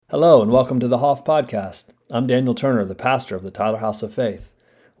Hello and welcome to the Hoff Podcast. I'm Daniel Turner, the pastor of the Tyler House of Faith.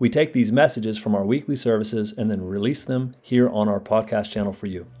 We take these messages from our weekly services and then release them here on our podcast channel for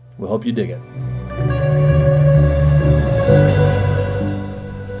you. We hope you dig it.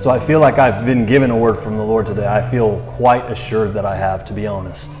 So I feel like I've been given a word from the Lord today. I feel quite assured that I have, to be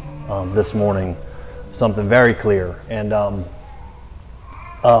honest, this morning. Something very clear. And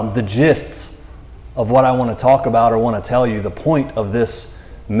the gist of what I want to talk about or want to tell you, the point of this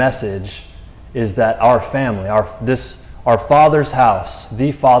message is that our family, our Father's house,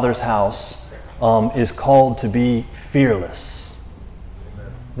 the Father's house, is called to be fearless.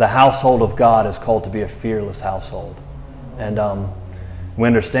 The household of God is called to be a fearless household. And we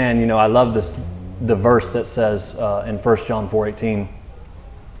understand, I love the verse that says in 1 John 4:18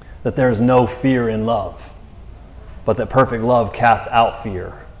 that there is no fear in love, but that perfect love casts out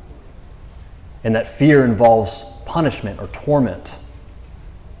fear. And that fear involves punishment or torment.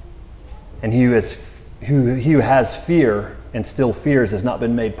 And he who has fear and still fears has not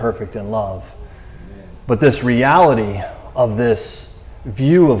been made perfect in love. But this reality of this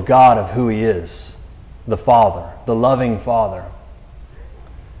view of God, of who He is, the Father, the loving Father,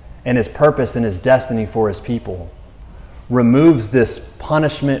 and His purpose and His destiny for His people, removes this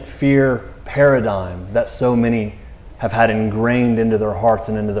punishment, fear paradigm that so many have had ingrained into their hearts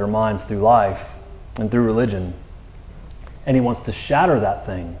and into their minds through life and through religion. And He wants to shatter that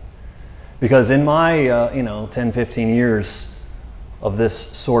thing. Because in my 10, 15 years of this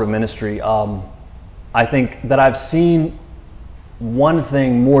sort of ministry, I think that I've seen one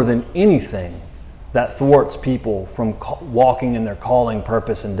thing more than anything that thwarts people from walking in their calling,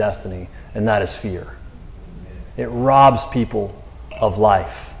 purpose, and destiny, and that is fear. It robs people of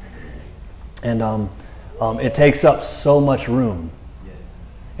life. And it takes up so much room.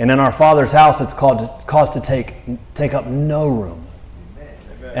 And in our Father's house, it's caused to take up no room.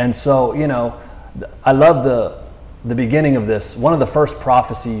 And so, I love the beginning of this. One of the first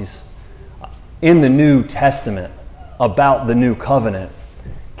prophecies in the New Testament about the new covenant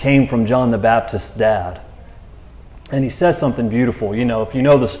came from John the Baptist's dad. And he says something beautiful. If you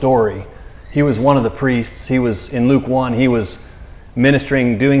know the story, he was one of the priests. He was, in Luke 1, he was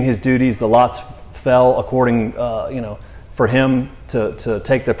ministering, doing his duties. The lots fell according, for him to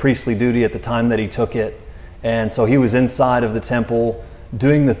take the priestly duty at the time that he took it. And so he was inside of the temple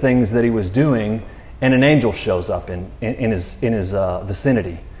doing the things that he was doing, and an angel shows up in his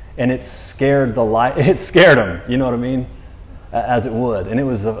vicinity, and it scared him. You know what I mean? As it would. And it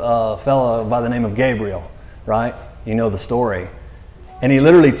was a fellow by the name of Gabriel, right? You know the story. And he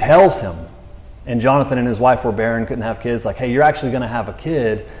literally tells him, and Jonathan and his wife were barren, couldn't have kids, like, hey, you're actually going to have a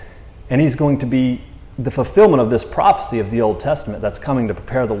kid, and he's going to be the fulfillment of this prophecy of the Old Testament that's coming to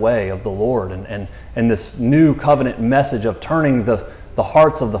prepare the way of the Lord, and this new covenant message of turning the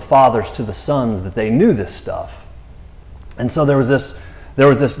hearts of the fathers to the sons, that they knew this stuff. And so there was this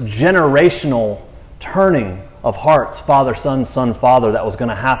generational turning of hearts, father, son, son, father, that was going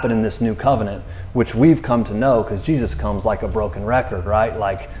to happen in this new covenant, which we've come to know because Jesus comes like a broken record, right?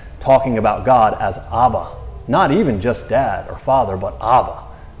 Like talking about God as Abba. Not even just dad or father, but Abba,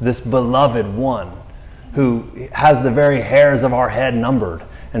 this beloved one who has the very hairs of our head numbered.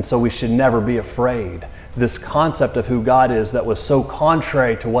 And so we should never be afraid. This concept of who God is that was so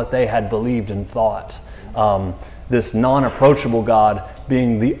contrary to what they had believed and thought. This non-approachable God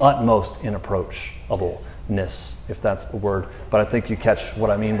being the utmost inapproachableness, if that's a word. But I think you catch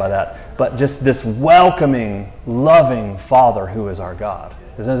what I mean by that. But just this welcoming, loving Father who is our God.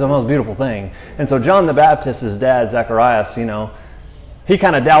 This is the most beautiful thing. And so John the Baptist's dad, Zacharias, he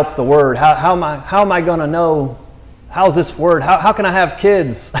kind of doubts the word. How am I going to know? How's this word? How can I have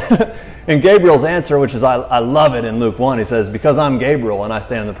kids? And Gabriel's answer, which is, I love it in Luke 1, he says, because I'm Gabriel and I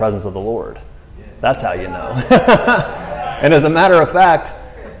stand in the presence of the Lord. That's how you know. And as a matter of fact,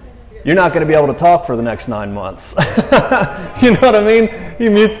 you're not going to be able to talk for the next 9 months. You know what I mean? He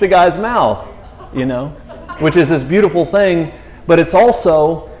mutes the guy's mouth, which is this beautiful thing. But it's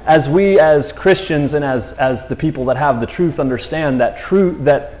also, as we as Christians and as the people that have the truth understand that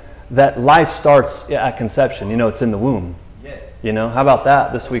life starts at conception. It's in the womb. How about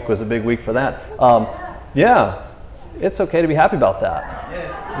that? This week was a big week for that. It's okay to be happy about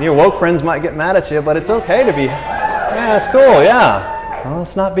that. Your woke friends might get mad at you, but it's okay to be, it's cool, Well,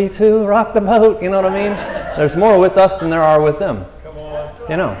 let's not be too rock the boat, you know what I mean? There's more with us than there are with them. Come on.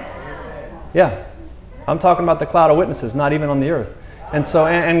 I'm talking about the cloud of witnesses, not even on the earth. And so,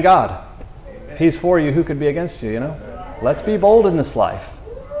 and God, if He's for you, who could be against you, Let's be bold in this life.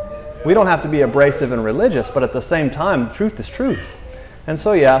 We don't have to be abrasive and religious, but at the same time, truth is truth. And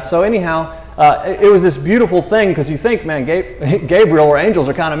so anyhow, it was this beautiful thing, because you think, man, Gabriel or angels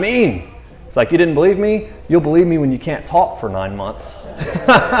are kind of mean. It's like, you didn't believe me? You'll believe me when you can't talk for 9 months.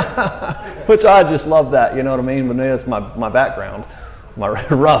 Which I just love that, you know what I mean? But that's my background, my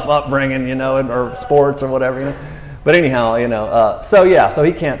rough upbringing, you know, or sports or whatever, you know. But anyhow, you know, so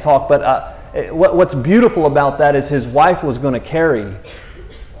he can't talk. But what's beautiful about that is his wife was going to carry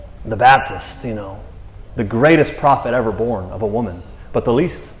the Baptist, you know, the greatest prophet ever born of a woman, but the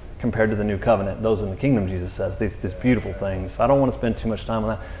least compared to the new covenant, those in the kingdom, Jesus says, these beautiful things. I don't want to spend too much time on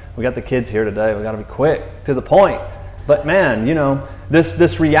that. We got the kids here today. We got to be quick, to the point. But man, you know,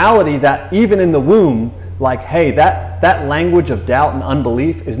 this reality that even in the womb, like, hey, that language of doubt and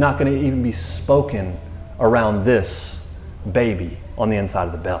unbelief is not going to even be spoken around this baby on the inside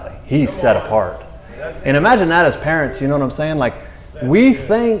of the belly. He's set apart. And imagine that as parents, you know what I'm saying? Like, we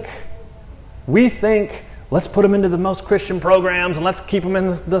think, let's put them into the most Christian programs and let's keep them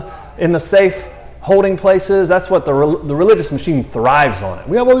in the safe holding places. That's what the religious machine thrives on. It.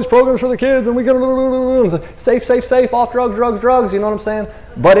 We have all these programs for the kids, and we get safe, off drugs. You know what I'm saying?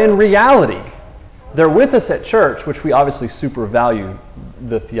 But in reality, they're with us at church, which we obviously super value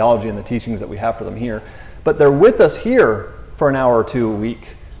the theology and the teachings that we have for them here. But they're with us here for an hour or two a week.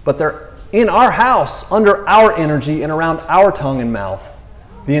 But they're in our house, under our energy and around our tongue and mouth,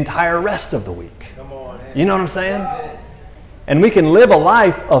 the entire rest of the week. You know what I'm saying? And we can live a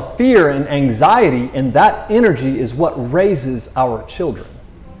life of fear and anxiety, and that energy is what raises our children.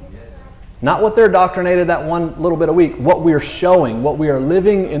 Not what they're indoctrinated that one little bit a week. What we are showing, what we are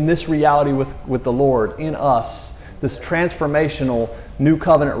living in this reality with the Lord in us, this transformational new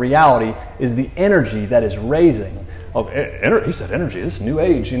covenant reality, is the energy that is raising. Oh, he said energy, this new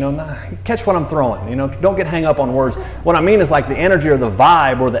age, you know, catch what I'm throwing. You know, don't get hung up on words. What I mean is like the energy or the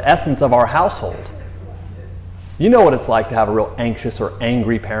vibe or the essence of our household. You know what it's like to have a real anxious or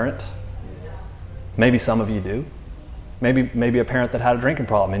angry parent. Maybe some of you do. Maybe a parent that had a drinking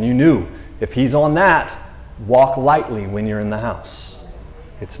problem, and you knew if he's on that, walk lightly when you're in the house.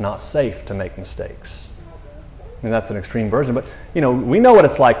 It's not safe to make mistakes. I mean, that's an extreme version, but you know, we know what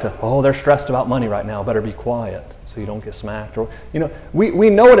it's like to, they're stressed about money right now, better be quiet so you don't get smacked. Or, you know, we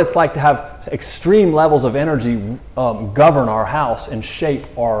know what it's like to have extreme levels of energy govern our house and shape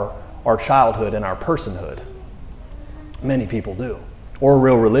our childhood and our personhood. Many people do. Or a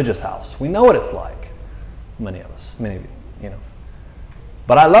real religious house. We know what it's like. Many of you, you know.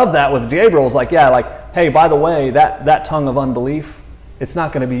 But I love that with Gabriel. It's like, hey, by the way, that tongue of unbelief, it's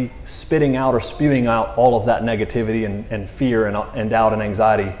not going to be spitting out or spewing out all of that negativity and fear and doubt and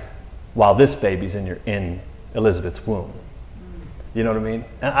anxiety while this baby's in Elizabeth's womb. You know what I mean?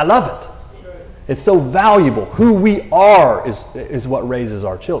 And I love it. It's so valuable. Who we are is what raises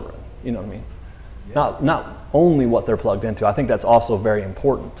our children. You know what I mean? Not only what they're plugged into. I think that's also very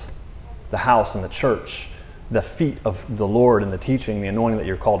important. The house and the church, the feet of the Lord and the teaching, the anointing that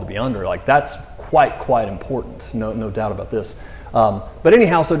you're called to be under. Like, that's quite important. No doubt about this. But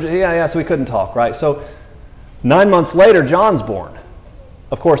anyhow, so we couldn't talk, right? So 9 months later, John's born.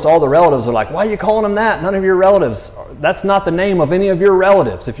 Of course, all the relatives are like, why are you calling him that? None of your relatives. That's not the name of any of your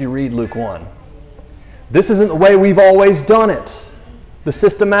relatives if you read Luke 1. This isn't the way we've always done it. The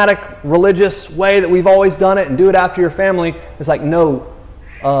systematic religious way that we've always done it and do it after your family. It's like, no,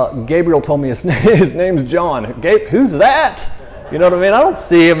 Gabriel told me his name's John. Who's that? You know what I mean? I don't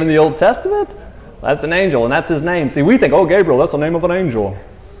see him in the Old Testament. That's an angel, and that's his name. See, we think, Gabriel, that's the name of an angel.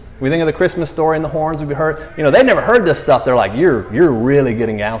 We think of the Christmas story and the horns we've heard. You know, they've never heard this stuff. They're like, you're really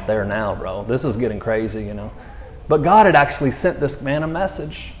getting out there now, bro. This is getting crazy, you know. But God had actually sent this man a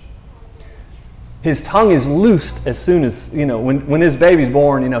message. His tongue is loosed as soon as, you know, when his baby's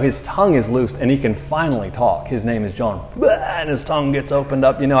born, you know, his tongue is loosed and he can finally talk. His name is John. And his tongue gets opened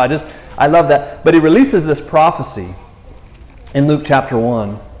up. You know, I love that. But he releases this prophecy in Luke chapter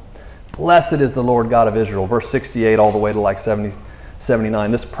 1. Blessed is the Lord God of Israel, verse 68 all the way to like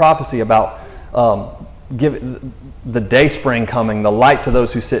 79. This prophecy about the day spring coming, the light to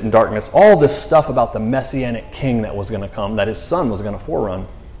those who sit in darkness, all this stuff about the Messianic king that was going to come, that his son was going to forerun.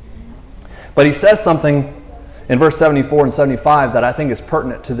 But he says something in verse 74 and 75 that I think is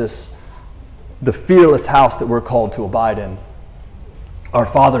pertinent to the fearless house that we're called to abide in. Our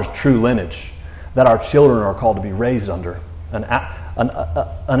Father's true lineage, that our children are called to be raised under.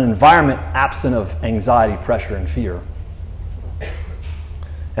 An environment absent of anxiety, pressure, and fear.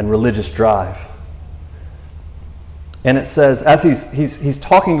 And religious drive. And it says, as he's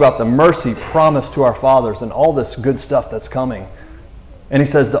talking about the mercy promised to our fathers and all this good stuff that's coming. And he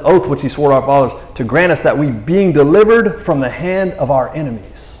says, the oath which he swore to our fathers to grant us that we, being delivered from the hand of our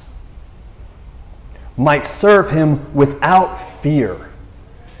enemies, might serve him without fear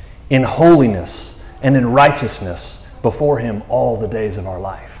in holiness and in righteousness before him all the days of our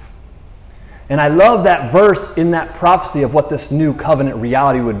life. And I love that verse in that prophecy of what this new covenant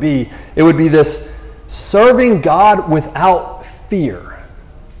reality would be. It would be this serving God without fear,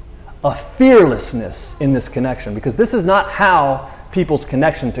 a fearlessness in this connection, because this is not how people's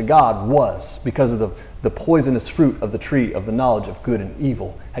connection to God was, because of the poisonous fruit of the tree of the knowledge of good and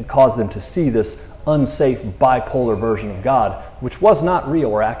evil had caused them to see this unsafe bipolar version of God, which was not real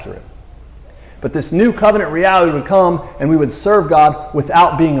or accurate. But this new covenant reality would come, and we would serve God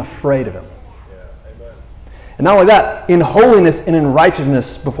without being afraid of him. And not only that, in holiness and in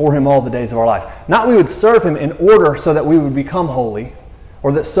righteousness before him all the days of our life. Not we would serve him in order so that we would become holy,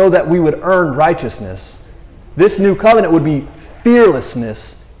 or that so that we would earn righteousness. This new covenant would be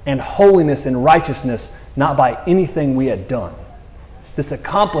fearlessness and holiness and righteousness, not by anything we had done. This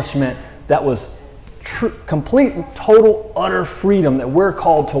accomplishment that was complete, total, utter freedom that we're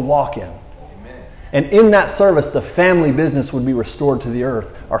called to walk in. Amen. And in that service, the family business would be restored to the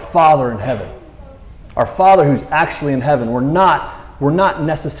earth. Our Father in heaven. Our Father who's actually in heaven. We're not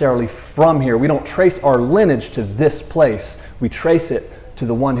necessarily from here. We don't trace our lineage to this place. We trace it to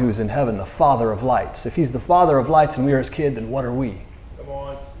the one who's in heaven, the Father of lights. If he's the Father of lights and we are his kid, then what are we? Come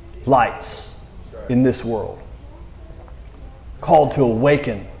on. Lights in this world. Called to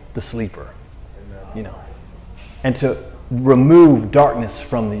awaken the sleeper. And to remove darkness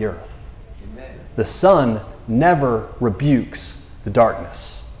from the earth. The sun never rebukes the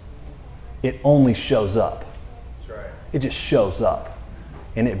darkness. It only shows up. It just shows up.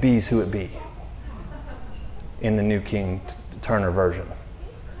 And it be's who it be. In the New King Turner version.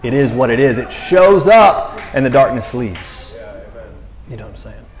 It is what it is. It shows up and the darkness leaves. You know what I'm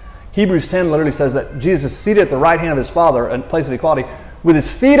saying? Hebrews 10 literally says that Jesus is seated at the right hand of his Father in place of equality with his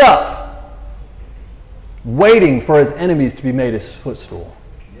feet up, waiting for his enemies to be made his footstool.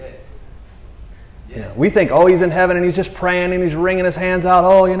 You know, we think, oh, he's in heaven and he's just praying and he's wringing his hands out.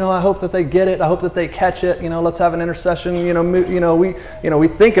 Oh, I hope that they get it. I hope that they catch it. Let's have an intercession. We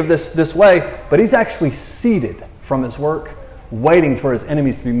think of this way, but he's actually seated from his work, waiting for his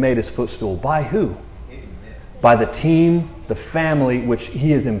enemies to be made his footstool. By who? By the team, the family, which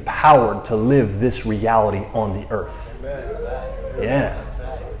he is empowered to live this reality on the earth. Yeah.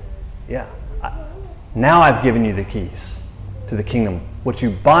 Now I've given you the keys to the kingdom. What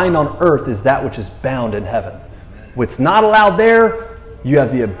you bind on earth is that which is bound in heaven. What's not allowed there, you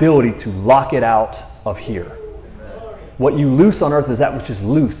have the ability to lock it out of here. What you loose on earth is that which is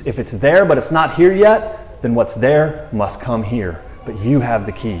loose. If it's there but it's not here yet, then what's there must come here. But you have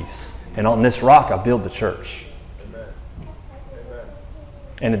the keys. And on this rock I build the church.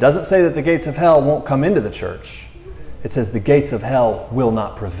 And it doesn't say that the gates of hell won't come into the church. It says the gates of hell will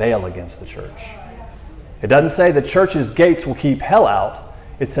not prevail against the church. It doesn't say the church's gates will keep hell out.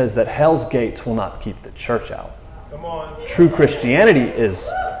 It says that hell's gates will not keep the church out. Come on. True Christianity is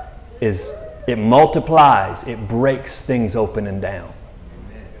it multiplies. It breaks things open and down.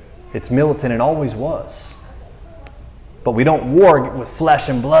 It's militant and always was. But we don't war with flesh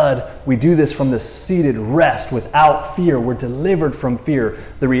and blood. We do this from the seated rest without fear. We're delivered from fear.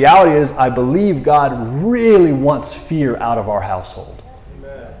 The reality is, I believe God really wants fear out of our household.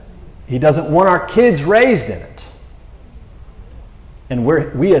 He doesn't want our kids raised in it. And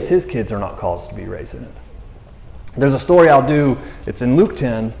we as his kids are not caused to be raised in it. There's a story I'll do. It's in Luke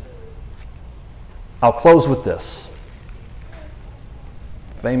 10. I'll close with this.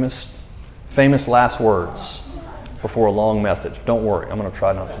 Famous last words before a long message. Don't worry, I'm going to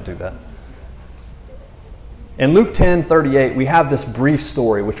try not to do that. In Luke 10:38, we have this brief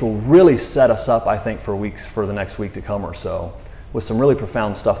story which will really set us up, I think, for the next week to come or so, with some really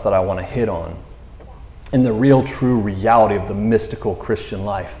profound stuff that I want to hit on in the real true reality of the mystical Christian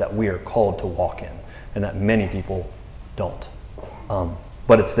life that we are called to walk in and that many people don't.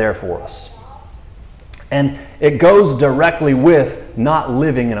 But it's there for us. And it goes directly with not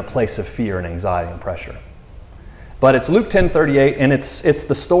living in a place of fear and anxiety and pressure. But it's Luke 10:38, and it's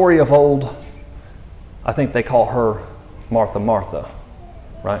the story of old, I think they call her Martha,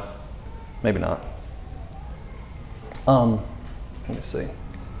 right? Maybe not. Let me see. It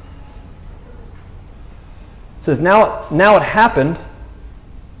says, now it happened,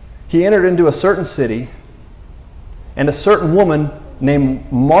 he entered into a certain city, and a certain woman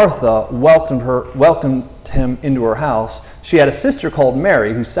named Martha welcomed him into her house. She had a sister called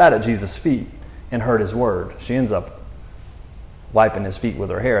Mary who sat at Jesus' feet and heard his word. She ends up wiping his feet with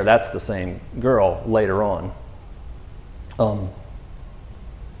her hair. That's the same girl later on.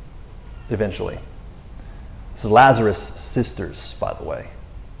 Eventually. This is Lazarus' sisters, by the way.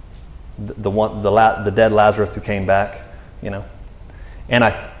 The dead Lazarus who came back, And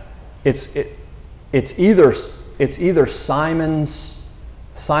it's either Simon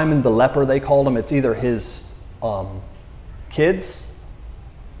the leper, they called him. It's either his kids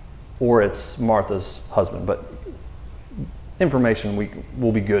or it's Martha's husband. But information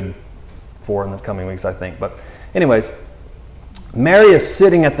will be good for in the coming weeks, I think. But anyways, Mary is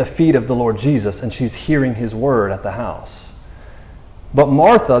sitting at the feet of the Lord Jesus, and she's hearing his word at the house. But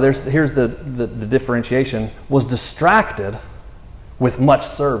Martha, here's the differentiation, was distracted with much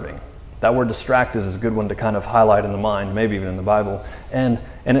serving. That word distracted is a good one to kind of highlight in the mind, maybe even in the Bible. And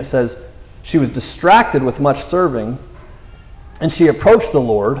it says, she was distracted with much serving, and she approached the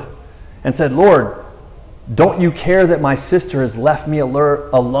Lord and said, Lord, don't you care that my sister has left me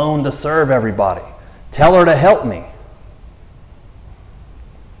alone to serve everybody? Tell her to help me.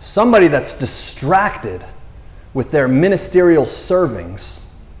 Somebody that's distracted with their ministerial servings,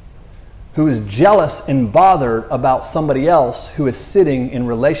 who is jealous and bothered about somebody else who is sitting in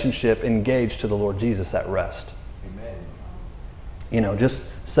relationship engaged to the Lord Jesus at rest. Amen. Just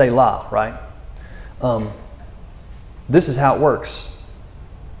Selah, right? This is how it works.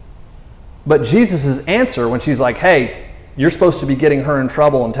 But Jesus' answer when she's like, hey, you're supposed to be getting her in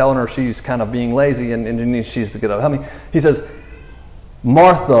trouble and telling her she's kind of being lazy and she's to get up. Help me. He says,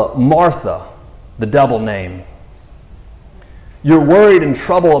 Martha, Martha, the double name. You're worried and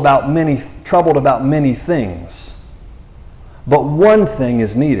troubled about many things. But one thing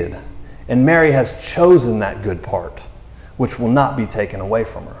is needed, and Mary has chosen that good part, which will not be taken away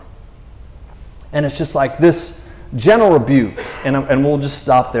from her. And it's just like this gentle rebuke, and we'll just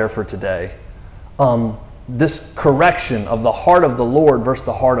stop there for today. This correction of the heart of the Lord versus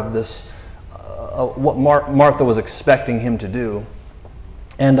the heart of this, what Martha was expecting him to do.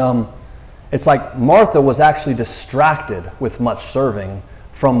 And it's like Martha was actually distracted with much serving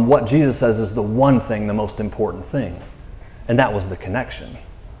from what Jesus says is the one thing, the most important thing. And that was the connection.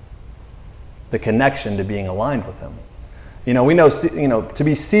 The connection to being aligned with him. We know, to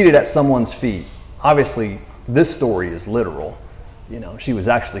be seated at someone's feet. Obviously, this story is literal. She was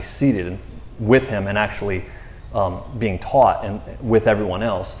actually seated with him and actually being taught and with everyone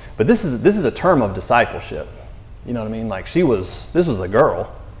else. But this is a term of discipleship. You know what I mean? Like this was a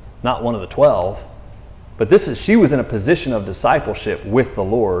girl, not one of the 12. But she was in a position of discipleship with the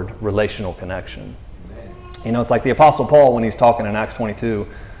Lord, relational connection. Amen. It's like the Apostle Paul when he's talking in Acts 22,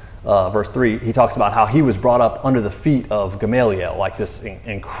 verse 3, he talks about how he was brought up under the feet of Gamaliel, like this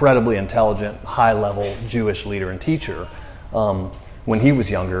incredibly intelligent, high-level Jewish leader and teacher when he was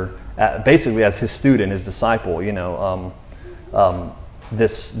younger, basically as his student, his disciple,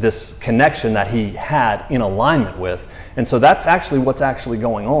 this connection that he had in alignment with. And so that's actually what's actually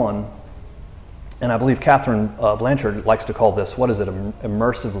going on. And I believe Catherine Blanchard likes to call this, what is it,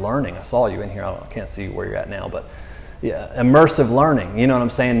 immersive learning. I saw you in here. I can't see where you're at now, but yeah, immersive learning. You know what I'm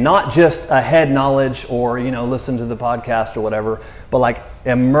saying? Not just a head knowledge or, listen to the podcast or whatever, but like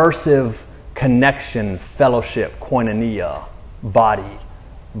immersive connection, fellowship, koinonia, body,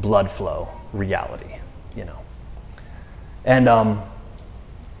 blood flow, reality, And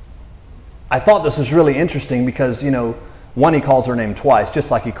I thought this was really interesting because, one, he calls her name twice,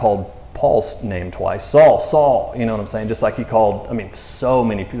 just like he called Paul's name twice. Saul, Saul, you know what I'm saying? Just like he called, so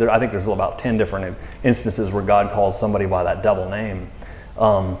many people. I think there's about 10 different instances where God calls somebody by that double name.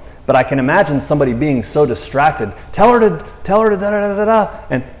 But I can imagine somebody being so distracted. Tell her to da-da-da-da-da-da,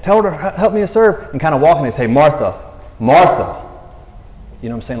 and tell her to help me to serve, and kind of walking and say, Martha, Martha. You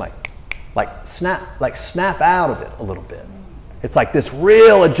know what I'm saying? Like snap out of it a little bit. It's like this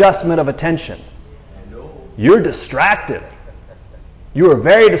real adjustment of attention. You're distracted. You are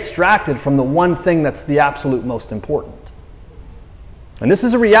very distracted from the one thing that's the absolute most important. And this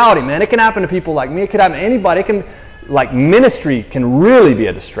is a reality, man. It can happen to people like me. It could happen to anybody. Ministry can really be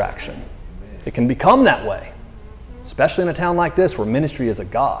a distraction. It can become that way. Especially in a town like this where ministry is a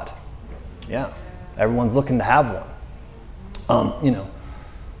god. Yeah. Everyone's looking to have one.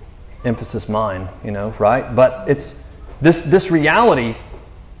 Emphasis mine, right? But it's this reality,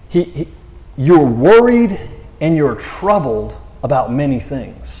 you're worried and you're troubled about many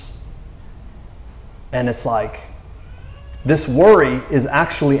things. And it's like, this worry is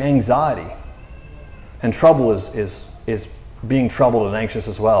actually anxiety. And trouble is being troubled and anxious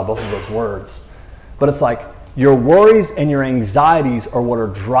as well, both of those words. But it's like, your worries and your anxieties are what are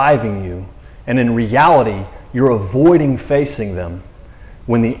driving you. And in reality, you're avoiding facing them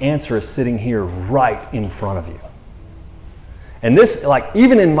when the answer is sitting here right in front of you. And this,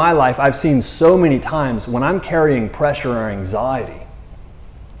 even in my life, I've seen so many times when I'm carrying pressure or anxiety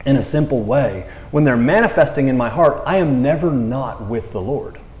in a simple way, when they're manifesting in my heart, I am never not with the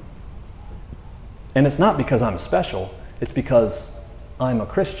Lord. And it's not because I'm special, it's because I'm a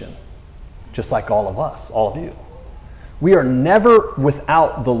Christian. just like all of us, all of you. We are never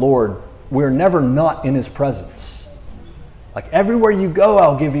without the Lord. We are never not in His presence. Like everywhere you go,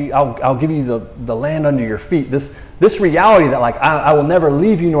 I'll give you the land under your feet. This reality that like I will never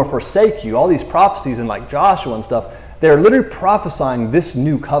leave you nor forsake you. All these prophecies in like Joshua and stuff, they're literally prophesying this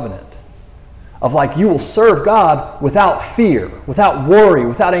new covenant of like you will serve God without fear, without worry,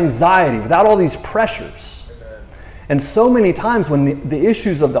 without anxiety, without all these pressures. And so many times when the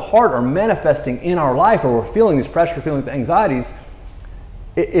issues of the heart are manifesting in our life, or we're feeling these pressure, feeling these anxieties,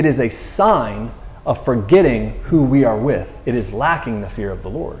 it is a sign of forgetting who we are with. It is lacking the fear of the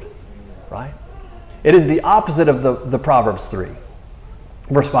Lord, right? It is the opposite of the Proverbs 3,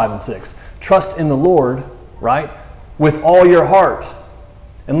 verse 5 and 6. Trust in the Lord, right, with all your heart,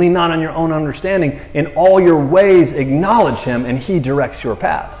 and lean not on your own understanding. In all your ways acknowledge Him, and He directs your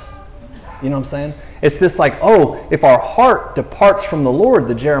paths. You know what I'm saying? It's this like, oh, if our heart departs from the Lord,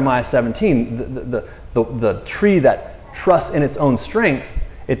 the Jeremiah 17, the tree that trusts in its own strength,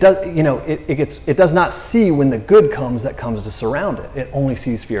 it does not see when the good comes that comes to surround it. It only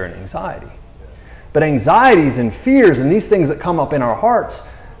sees fear and anxiety. But anxieties and fears and these things that come up in our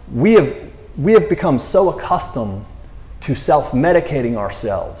hearts, we have become so accustomed to self-medicating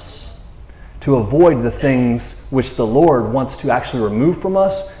ourselves to avoid the things which the Lord wants to actually remove from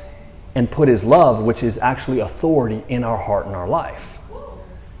us and put His love, which is actually authority, in our heart and our life.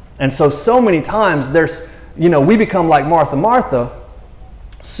 And so many times we become like Martha,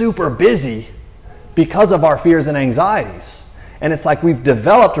 super busy because of our fears and anxieties. And it's like we've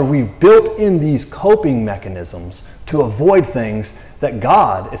developed or we've built in these coping mechanisms to avoid things that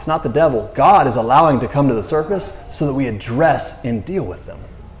God, it's not the devil, God is allowing to come to the surface so that we address and deal with them.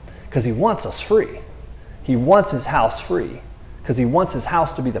 Because He wants us free. He wants His house free. Because He wants His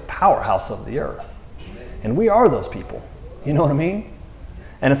house to be the powerhouse of the earth. And we are those people. You know what I mean?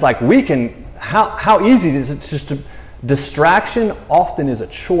 And it's like how easy is it just to, distraction often is a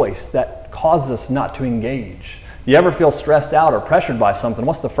choice that causes us not to engage. You ever feel stressed out or pressured by something?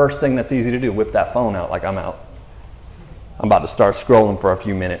 What's the first thing that's easy to do? Whip that phone out like I'm out. I'm about to start scrolling for a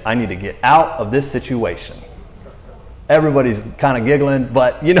few minutes. I need to get out of this situation. Everybody's kind of giggling,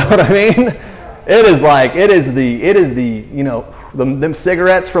 but you know what I mean? It is them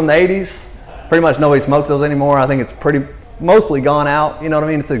cigarettes from the 80s. Pretty much nobody smokes those anymore. I think it's mostly gone out. You know what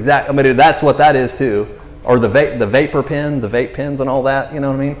I mean? That's what that is too. Or the vapor pen, the vape pens and all that. You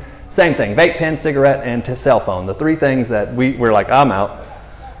know what I mean? Same thing. Vape pen, cigarette, and cell phone. The three things that we're like, I'm out.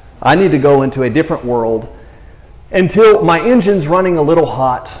 I need to go into a different world until my engine's running a little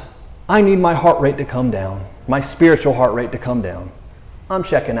hot. I need my heart rate to come down. My spiritual heart rate to come down. I'm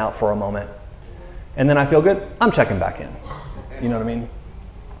checking out for a moment. And then I feel good, I'm checking back in. You know what I mean?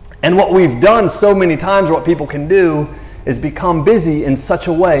 And what we've done so many times, what people can do, is become busy in such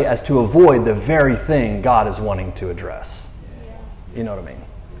a way as to avoid the very thing God is wanting to address. You know what I mean?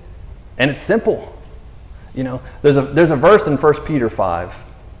 And it's simple. You know, there's a verse in 1 Peter 5,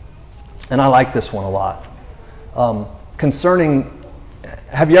 and I like this one a lot. Concerning,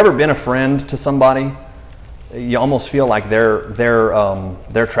 have you ever been a friend to somebody? You almost feel like they're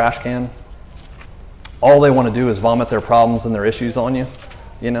trash can. All they want to do is vomit their problems and their issues on you.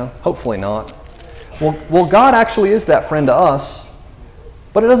 You know, hopefully not. Well, God actually is that friend to us,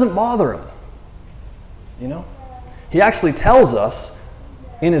 but it doesn't bother Him. You know, He actually tells us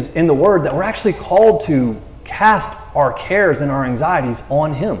in the Word that we're actually called to cast our cares and our anxieties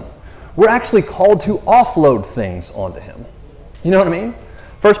on Him. We're actually called to offload things onto Him. You know what I mean?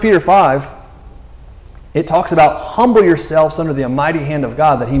 1 Peter 5, it talks about humble yourselves under the mighty hand of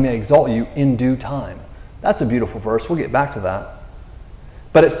God that He may exalt you in due time. That's a beautiful verse. We'll get back to that.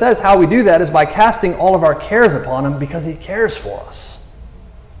 But it says how we do that is by casting all of our cares upon Him because He cares for us.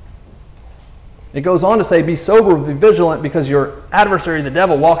 It goes on to say, be sober, be vigilant, because your adversary, the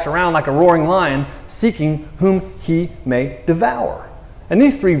devil, walks around like a roaring lion, seeking whom he may devour. And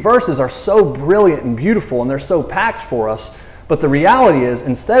these three verses are so brilliant and beautiful, and they're so packed for us. But the reality is,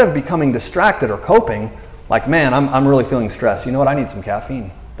 instead of becoming distracted or coping, like, man, I'm really feeling stressed. You know what? I need some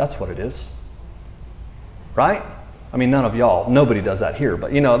caffeine. That's what it is. Right? I mean, none of y'all, nobody does that here,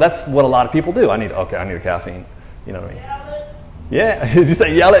 but you know, that's what a lot of people do. I need a caffeine. You know what I mean? Yeah, did you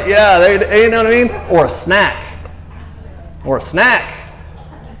say yell it? Yeah, you know what I mean? Or a snack.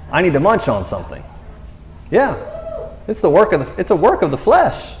 I need to munch on something. Yeah, it's a work of the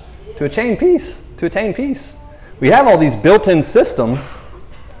flesh to attain peace. We have all these built-in systems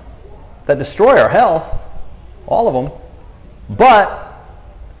that destroy our health, all of them, but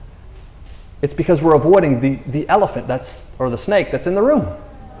it's because we're avoiding the elephant or the snake that's in the room.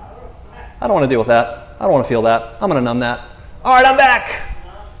 I don't want to deal with that. I don't want to feel that. I'm going to numb that. All right, I'm back.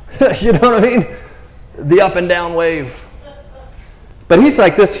 You know what I mean? The up and down wave. But he's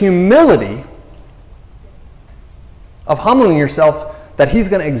like this humility of humbling yourself that he's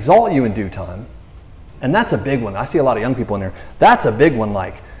going to exalt you in due time. And that's a big one. I see a lot of young people in there. That's a big one,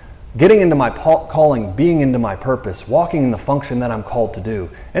 like getting into my calling, being into my purpose, walking in the function that I'm called to do.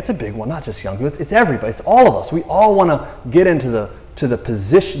 It's a big one, not just young people. It's everybody. It's all of us. We all want to get into the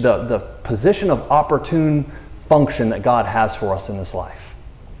position, the position of opportune function that God has for us in this life.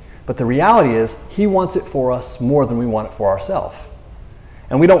 But the reality is, he wants it for us more than we want it for ourselves.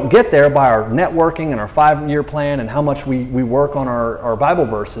 And we don't get there by our networking and our 5-year plan and how much we work on our Bible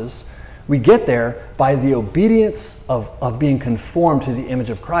verses. We get there by the obedience of being conformed to the image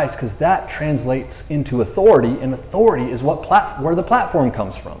of Christ, because that translates into authority, and authority is where the platform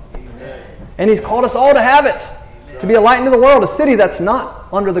comes from. Amen. And he's called us all to have it, to be a light into the world, a city that's not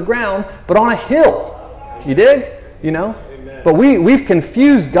under the ground, but on a hill. You dig? You know? Amen. But we've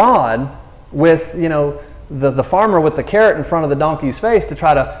confused God with, the farmer with the carrot in front of the donkey's face to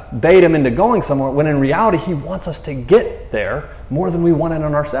try to bait him into going somewhere, when in reality he wants us to get there more than we want it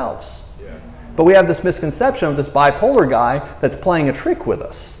on ourselves. Yeah. But we have this misconception of this bipolar guy that's playing a trick with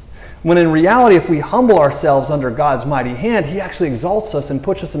us. When in reality, if we humble ourselves under God's mighty hand, he actually exalts us and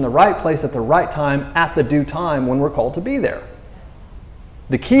puts us in the right place at the right time, at the due time when we're called to be there.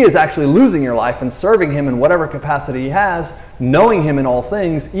 The key is actually losing your life and serving him in whatever capacity he has, knowing him in all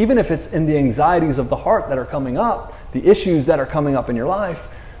things, even if it's in the anxieties of the heart that are coming up, the issues that are coming up in your life,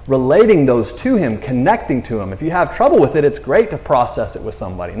 relating those to him, connecting to him. If you have trouble with it, it's great to process it with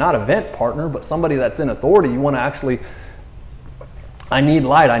somebody, not a vent partner, but somebody that's in authority. You want to actually, I need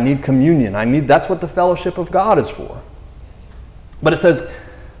light, I need communion, that's what the fellowship of God is for. But it says,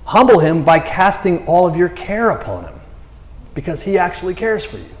 humble him by casting all of your care upon him, because he actually cares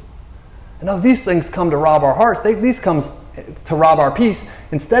for you. And now these things come to rob our hearts. These come to rob our peace.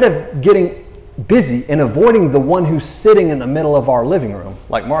 Instead of getting busy and avoiding the one who's sitting in the middle of our living room,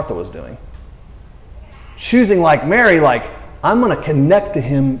 like Martha was doing, choosing like Mary, like, I'm going to connect to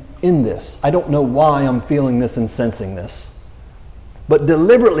him in this. I don't know why I'm feeling this and sensing this. But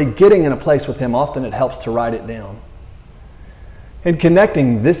deliberately getting in a place with him, often it helps to write it down. And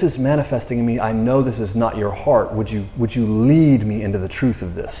connecting, this is manifesting in me. I know this is not your heart. Would you lead me into the truth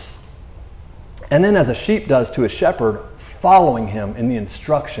of this? And then as a sheep does to a shepherd, following him in the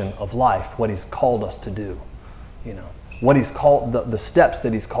instruction of life, what he's called us to do. What he's called, the steps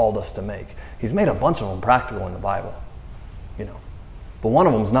that he's called us to make. He's made a bunch of them practical in the Bible. But one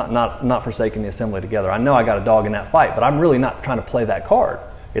of them is not forsaking the assembly together. I know I got a dog in that fight, but I'm really not trying to play that card.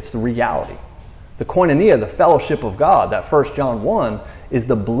 It's the reality. The koinonia, the fellowship of God, that 1 John 1, is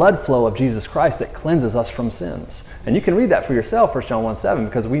the blood flow of Jesus Christ that cleanses us from sins. And you can read that for yourself, 1 John 1:7,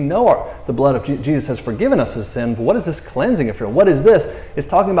 because we know the blood of Jesus has forgiven us his sin. But what is this cleansing it from? What is this? It's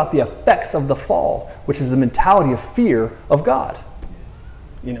talking about the effects of the fall, which is the mentality of fear of God.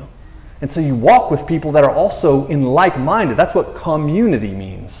 And so you walk with people that are also in like-minded. That's what community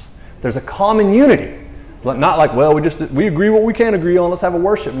means. There's a common unity. Not like, well, we agree what we can't agree on. Let's have a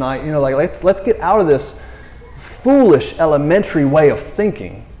worship night. Let's get out of this foolish elementary way of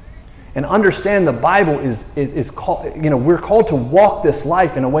thinking and understand the Bible is called. We're called to walk this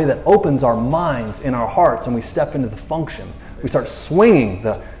life in a way that opens our minds and our hearts, and we step into the function. We start swinging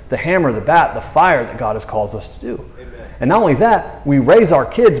the hammer, the bat, the fire that God has called us to do. Amen. And not only that, we raise our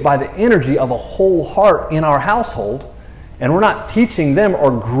kids by the energy of a whole heart in our household, and we're not teaching them or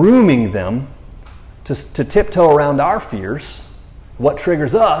grooming them to tiptoe around our fears, what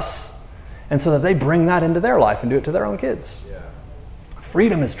triggers us, and so that they bring that into their life and do it to their own kids. Yeah.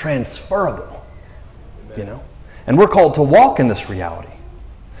 Freedom is transferable, And we're called to walk in this reality.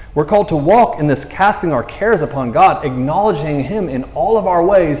 We're called to walk in this casting our cares upon God, acknowledging him in all of our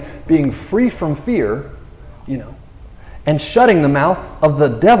ways, being free from fear, and shutting the mouth of the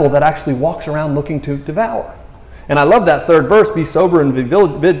devil that actually walks around looking to devour. And I love that third verse, be sober and be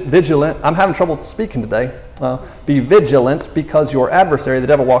vigilant. I'm having trouble speaking today. Be vigilant, because your adversary, the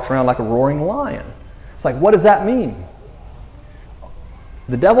devil, walks around like a roaring lion. It's like, what does that mean?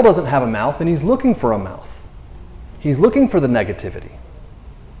 The devil doesn't have a mouth, and he's looking for a mouth. He's looking for the negativity.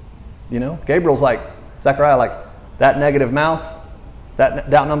 Gabriel's like, Zechariah, like, that negative mouth, that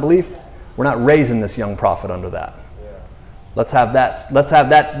doubt and unbelief, we're not raising this young prophet under that. Yeah. Let's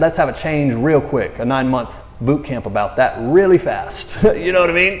have a change real quick, a 9-month boot camp about that really fast. You know what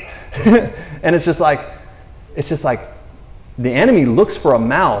I mean? And it's just like the enemy looks for a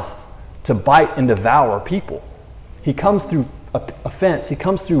mouth to bite and devour people. He comes through offense, he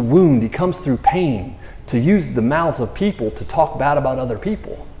comes through wound, he comes through pain, to use the mouths of people to talk bad about other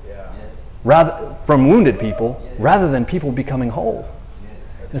people. Yeah. Rather from wounded people, rather than people becoming whole.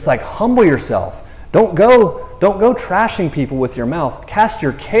 It's like, humble yourself. Don't go trashing people with your mouth. Cast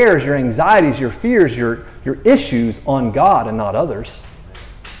your cares, your anxieties, your fears, your issues on God and not others.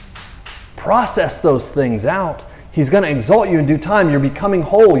 Process those things out. He's going to exalt you in due time. You're becoming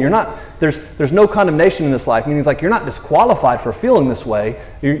whole. You're not. There's no condemnation in this life. Meaning, it's like you're not disqualified for feeling this way.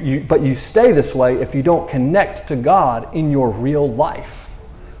 But you stay this way if you don't connect to God in your real life.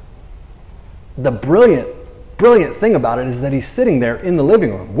 The brilliant thing about it is that He's sitting there in the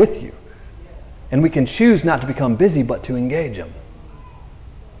living room with you, and we can choose not to become busy, but to engage Him.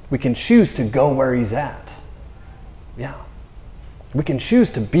 We can choose to go where He's at. Yeah. We can choose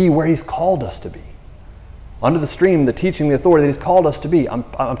to be where He's called us to be. Under the stream, the teaching, the authority that He's called us to be. I'm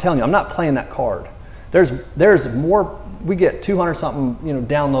telling you, I'm not playing that card. There's more. We get 200-something,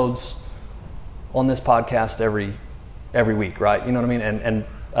 downloads on this podcast every week, right? You know what I mean? And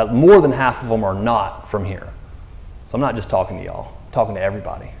more than half of them are not from here. So I'm not just talking to y'all. I'm talking to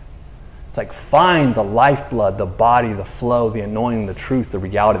everybody. It's like, find the lifeblood, the body, the flow, the anointing, the truth, the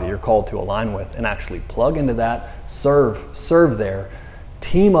reality that you're called to align with, and actually plug into that, serve there,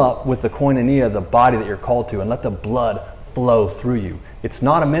 team up with the koinonia, the body that you're called to, and let the blood flow through you. It's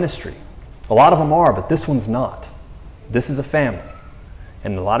not a ministry. A lot of them are, but this one's not. This is a family.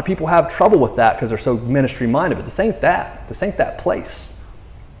 And a lot of people have trouble with that because they're so ministry minded, but this ain't that. This ain't that place.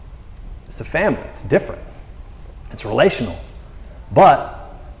 It's a family. It's different. It's relational. But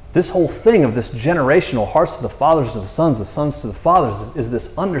this whole thing of this generational, hearts to the fathers to the sons to the fathers, is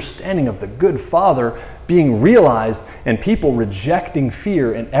this understanding of the good Father being realized and people rejecting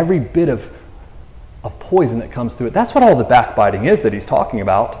fear and every bit of poison that comes through it. That's what all the backbiting is that he's talking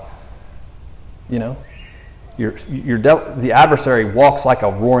about. The adversary walks like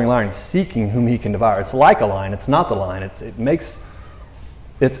a roaring lion, seeking whom he can devour. It's like a lion. It's not the lion.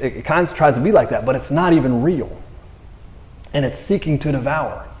 It kind of tries to be like that, but it's not even real. And it's seeking to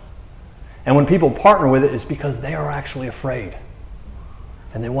devour. And when people partner with it, it's because they are actually afraid.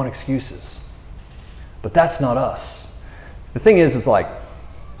 And they want excuses. But that's not us. The thing is like,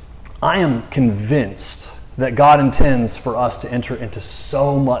 I am convinced that God intends for us to enter into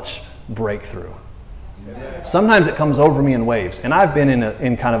so much breakthrough. Amen. Sometimes it comes over me in waves. And I've been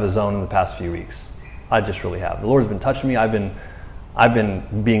in kind of a zone in the past few weeks. I just really have. The Lord's been touching me. I've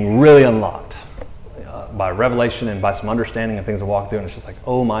been being really unlocked by revelation and by some understanding and things I walk through, and it's just like,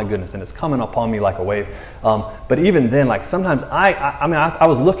 oh my goodness, and it's coming upon me like a wave. But even then, like sometimes I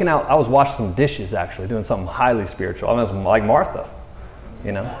was looking out, I was washing some dishes actually, doing something highly spiritual. I was like Martha,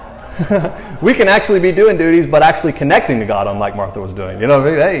 we can actually be doing duties, but actually connecting to God, unlike Martha was doing.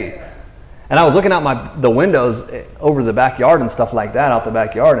 Hey. And I was looking out the windows over the backyard and stuff like that, out the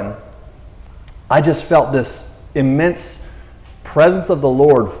backyard, and I just felt this immense presence of the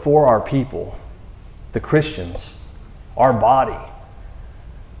Lord for our people. The Christians, our body,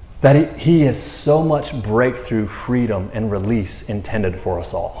 that He has so much breakthrough, freedom, and release intended for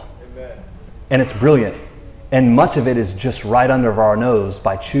us all. Amen. And it's brilliant. And much of it is just right under our nose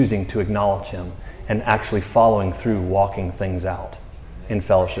by choosing to acknowledge Him and actually following through, walking things out in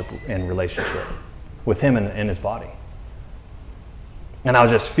fellowship and relationship with Him and His body. And I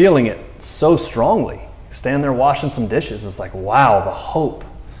was just feeling it so strongly. Standing there washing some dishes, it's like, wow, the hope,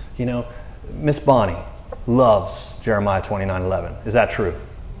 Miss Bonnie loves Jeremiah 29:11. Is that true?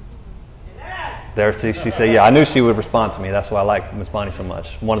 There, she said, yeah, I knew she would respond to me. That's why I like Miss Bonnie so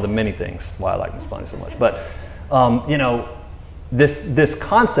much. One of the many things why I like Miss Bonnie so much. But, this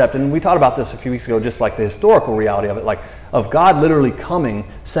concept, and we talked about this a few weeks ago, just like the historical reality of it, like of God literally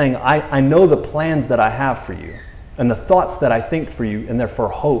coming, saying, I know the plans that I have for you and the thoughts that I think for you, and they're for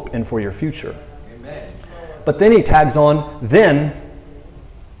hope and for your future. Amen. But then He tags on, then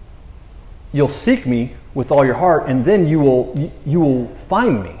you'll seek me with all your heart, and then you will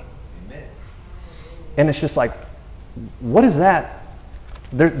find me. Amen. And it's just like, what is that?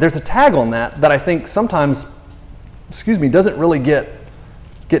 There's a tag on that I think sometimes, doesn't really get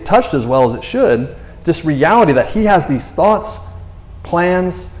touched as well as it should. This reality that He has these thoughts,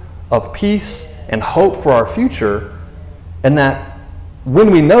 plans of peace and hope for our future, and that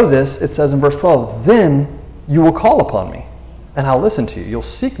when we know this, it says in verse 12, then you will call upon me, and I'll listen to you. You'll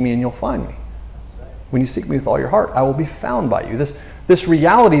seek me and you'll find me. When you seek me with all your heart, I will be found by you. This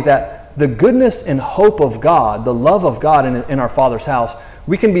reality that the goodness and hope of God, the love of God in our Father's house,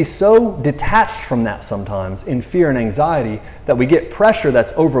 we can be so detached from that sometimes in fear and anxiety that we get pressure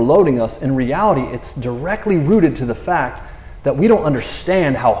that's overloading us. In reality, it's directly rooted to the fact that we don't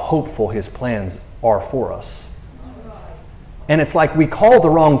understand how hopeful His plans are for us. And it's like we call the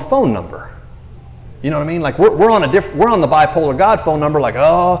wrong phone number. You know what I mean? Like we're on the bipolar God phone number, like,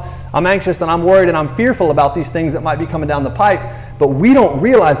 oh, I'm anxious and I'm worried and I'm fearful about these things that might be coming down the pipe. But we don't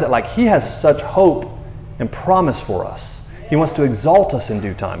realize that like he has such hope and promise for us. He wants to exalt us in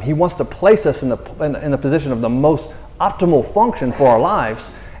due time. He wants to place us in the position of the most optimal function for our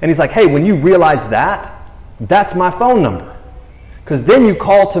lives. And he's like, hey, when you realize that, that's my phone number. Because then you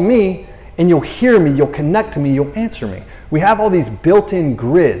call to me and you'll hear me, you'll connect to me, you'll answer me. We have all these built-in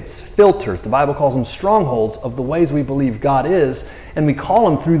grids, filters, the Bible calls them strongholds, of the ways we believe God is, and we call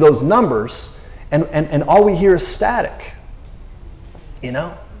him through those numbers, and all we hear is static. You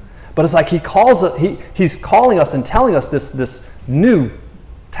know? But it's like he's calling us and telling us this New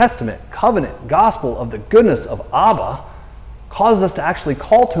Testament, covenant, gospel of the goodness of Abba, causes us to actually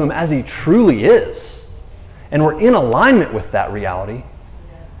call to him as he truly is. And we're in alignment with that reality.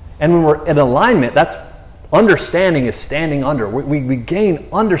 And when we're in alignment, that's understanding is standing under. We gain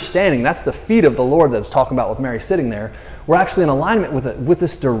understanding. That's the feet of the Lord that's talking about with Mary sitting there. We're actually in alignment with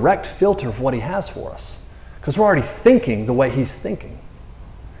this direct filter of what he has for us. Because we're already thinking the way he's thinking.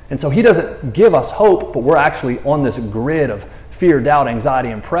 And so he doesn't give us hope, but we're actually on this grid of fear, doubt, anxiety,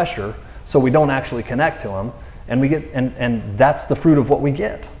 and pressure, so we don't actually connect to him. And that's the fruit of what we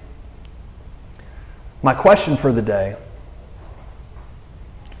get. My question for the day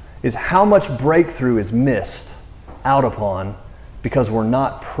is, how much breakthrough is missed out upon because we're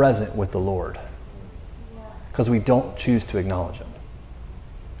not present with the Lord? Because we don't choose to acknowledge him.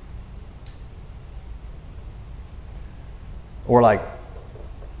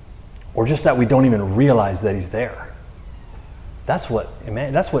 Or just that we don't even realize that he's there. That's what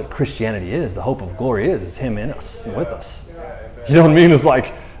Christianity is. The hope of glory is him in us and with us. You know what I mean? It's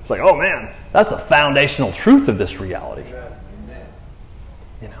like, oh man, that's the foundational truth of this reality.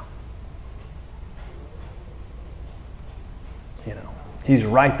 You know, he's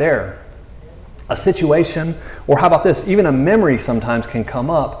right there. A situation, or how about this? Even a memory sometimes can come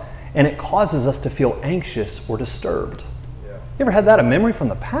up and it causes us to feel anxious or disturbed. You ever had that? A memory from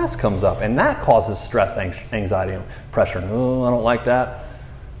the past comes up and that causes stress, anxiety, and pressure. Oh, I don't like that.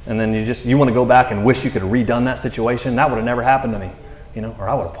 And then you want to go back and wish you could have redone that situation. That would have never happened to me. You know, or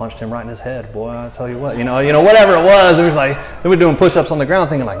I would have punched him right in his head. Boy, I tell you what, you know, whatever it was like, they were doing push-ups on the ground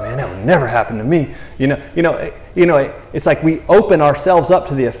thinking like, man, that would never happen to me. It's like we open ourselves up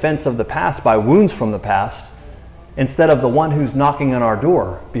to the offense of the past by wounds from the past instead of the one who's knocking on our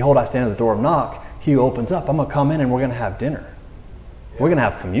door. Behold, I stand at the door and knock. He opens up. I'm going to come in and we're going to have dinner. We're going to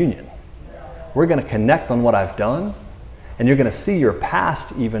have communion. We're going to connect on what I've done, and you're going to see your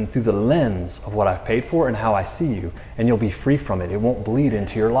past even through the lens of what I've paid for and how I see you, and you'll be free from it. It won't bleed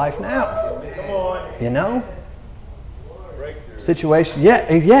into your life now. You know? Situation,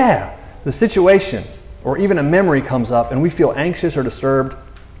 yeah. The situation, or even a memory comes up, and we feel anxious or disturbed,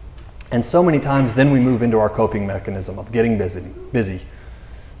 and so many times then we move into our coping mechanism of getting busy,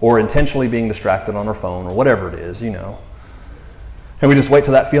 or intentionally being distracted on our phone, or whatever it is, you know. And we just wait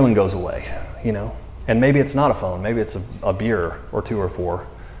till that feeling goes away, you know. And maybe it's not a phone. Maybe it's a beer or 2 or 4,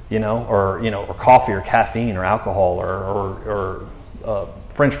 or coffee or caffeine or alcohol or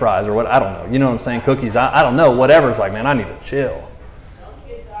French fries or what. I don't know. You know what I'm saying? Cookies. I don't know. Whatever. It's like, man, I need to chill.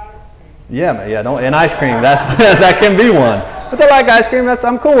 Yeah, and ice cream. That can be one. But I like ice cream.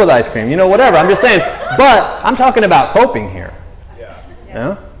 I'm cool with ice cream. You know, whatever. I'm just saying. But I'm talking about coping here.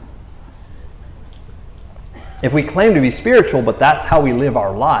 Yeah. If we claim to be spiritual, but that's how we live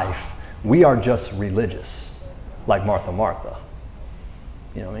our life, we are just religious, like Martha,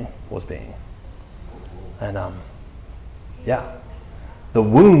 you know what I mean, was being. And the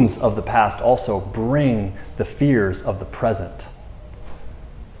wounds of the past also bring the fears of the present.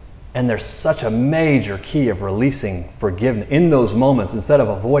 And there's such a major key of releasing forgiveness in those moments, instead of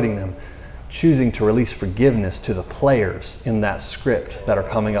avoiding them, choosing to release forgiveness to the players in that script that are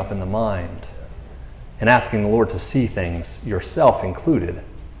coming up in the mind, and asking the Lord to see things, yourself included,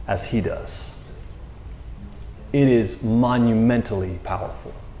 as he does. It is monumentally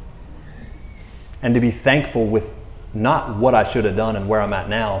powerful. And to be thankful with not what I should have done and where I'm at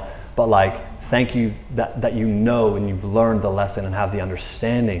now, but like, thank you that you know and you've learned the lesson and have the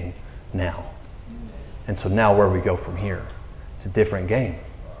understanding now. And so now where we go from here, it's a different game.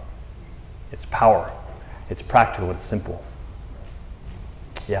 It's power. It's practical. It's simple.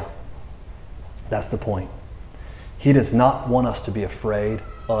 Yeah. That's the point. He does not want us to be afraid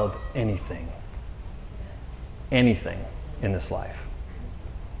of anything in this life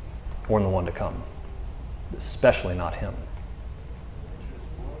or in the one to come, especially not him.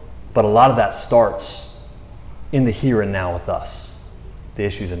 But a lot of that starts in the here and now with us, the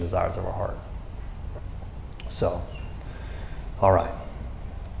issues and desires of our heart. So, all right,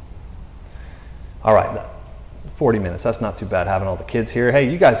 40 minutes, that's not too bad having all the kids here. Hey,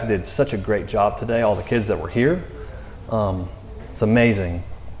 you guys did such a great job today, all the kids that were here. It's amazing.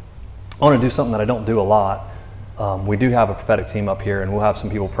 I want to do something that I don't do a lot. We do have a prophetic team up here, and we'll have some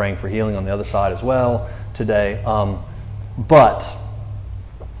people praying for healing on the other side as well today. But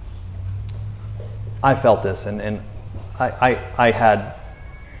I felt this, and I had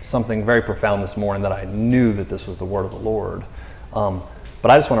something very profound this morning that I knew that this was the word of the Lord.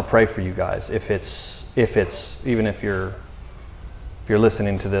 But I just want to pray for you guys. If it's even if you're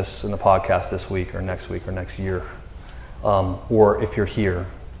listening to this in the podcast this week or next year, or if you're here,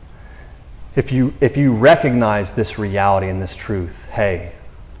 if you recognize this reality and this truth, hey,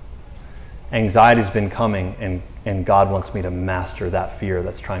 anxiety's been coming, and God wants me to master that fear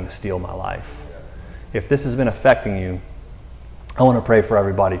that's trying to steal my life. If this has been affecting you, I want to pray for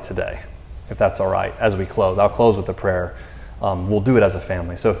everybody today, if that's all right, as we close. I'll close with a prayer. We'll do it as a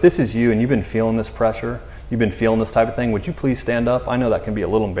family. So if this is you and you've been feeling this pressure, you've been feeling this type of thing, would you please stand up? I know that can be a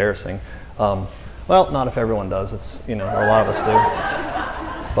little embarrassing. Well, not if everyone does. It's, a lot of us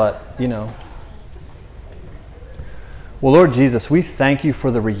do. But, Well, Lord Jesus, we thank you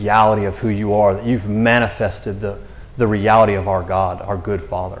for the reality of who you are, that you've manifested the reality of our God, our good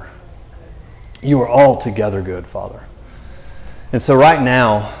Father. You are altogether good, Father. And so right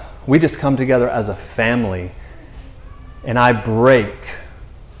now, we just come together as a family, and I break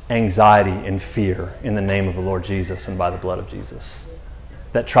anxiety and fear in the name of the Lord Jesus and by the blood of Jesus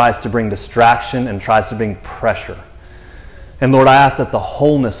that tries to bring distraction and tries to bring pressure. And Lord, I ask that the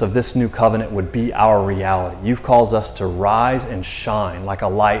wholeness of this new covenant would be our reality. You've caused us to rise and shine like a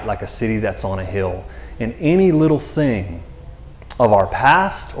light, like a city that's on a hill. And any little thing of our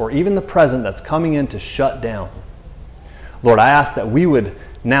past or even the present that's coming in to shut down, Lord, I ask that we would,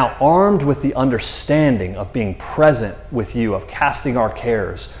 now armed with the understanding of being present with you, of casting our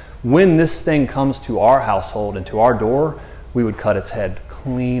cares, when this thing comes to our household and to our door, we would cut its head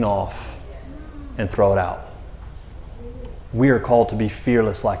clean off and throw it out. We are called to be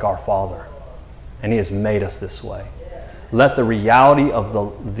fearless like our Father, and He has made us this way. Let the reality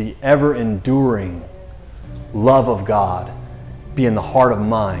of the ever-enduring love of God be in the heart and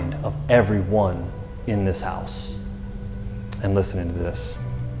mind of everyone in this house and listening to this.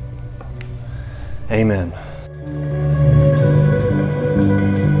 Amen.